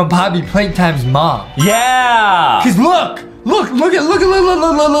from Poppy Playtime's mom. Yeah. Cause look. I'll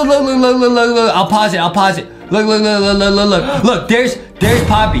pause it. Look, there's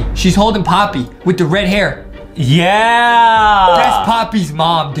Poppy. She's holding Poppy with the red hair. Yeah. That's Poppy's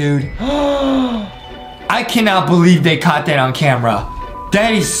mom, dude. I cannot believe they caught that on camera.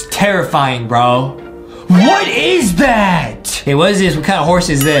 That is terrifying, bro. What is that? Hey, what is this? What kind of horse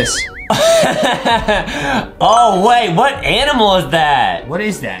is this? Oh, wait, what animal is that? What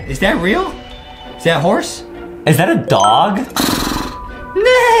is that? Is that real? Is that a horse? Is that a dog?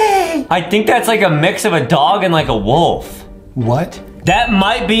 Nay. I think that's like a mix of a dog and like a wolf. What? That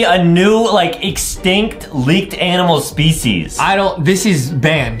might be a new, like, extinct, leaked animal species. This is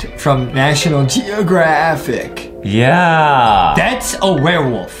banned from National Geographic. Yeah. That's a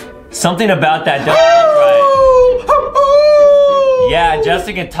werewolf. Something about that don't look right. Yeah,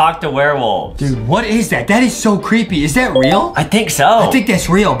 Justin can talk to werewolves. Dude, what is that? That is so creepy. Is that real? I think so. I think that's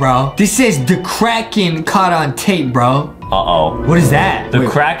real, bro. This says the Kraken caught on tape, bro. Uh-oh. What is that? The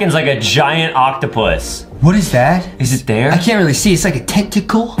Kraken's like a giant octopus. What is that? Is it there? I can't really see. It's like a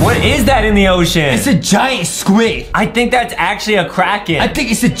tentacle. What is that in the ocean? It's a giant squid. I think that's actually a Kraken. I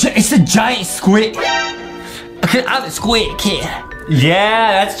think it's a giant squid. I'm a squid kid.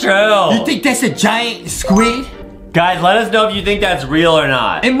 Yeah, that's true. You think that's a giant squid? Guys, let us know if you think that's real or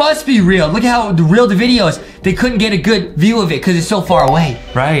not. It must be real. Look how real the video is. They couldn't get a good view of it because it's so far away.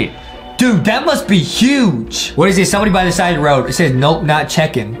 Right. Dude, that must be huge. What is this? Somebody by the side of the road. It says, nope, not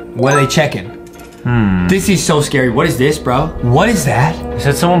checking. What are they checking? This is so scary. What is this, bro? What is that? Is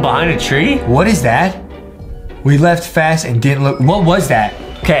that someone behind a tree? What is that? We left fast and didn't look. What was that?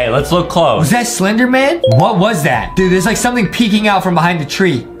 Okay, let's look close. Was that Slender Man? What was that? Dude, there's like something peeking out from behind the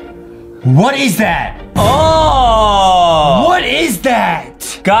tree. What is that? Oh! What is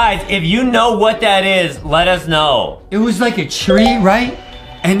that? Guys, if you know what that is, let us know. It was like a tree, right?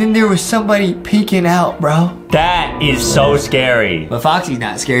 And then there was somebody peeking out, bro. That is so scary. But Foxy's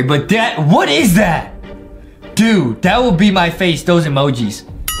not scary, but what is that? Dude, that will be my face, those emojis.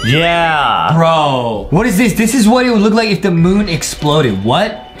 Yeah. Bro. What is this? This is what it would look like if the moon exploded.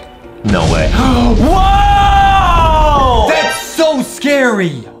 What? No way. Whoa! That's so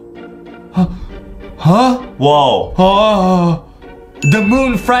scary. Huh? Whoa. Oh. The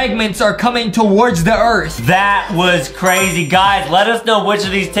moon fragments are coming towards the earth. That was crazy. Guys, let us know which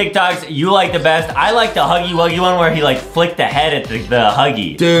of these TikToks you like the best. I like the Huggy Wuggy one where he like flicked the head at the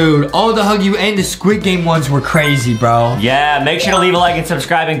Huggy. Dude, all the Huggy and the Squid Game ones were crazy, bro. Yeah, make sure to leave a like and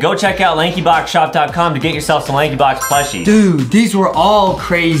subscribe and go check out LankyBoxShop.com to get yourself some LankyBox plushies. Dude, these were all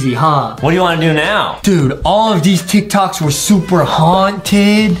crazy, huh? What do you want to do now? Dude, all of these TikToks were super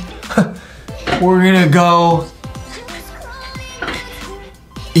haunted. We're gonna go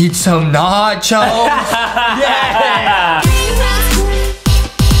eat some nachos. Yeah!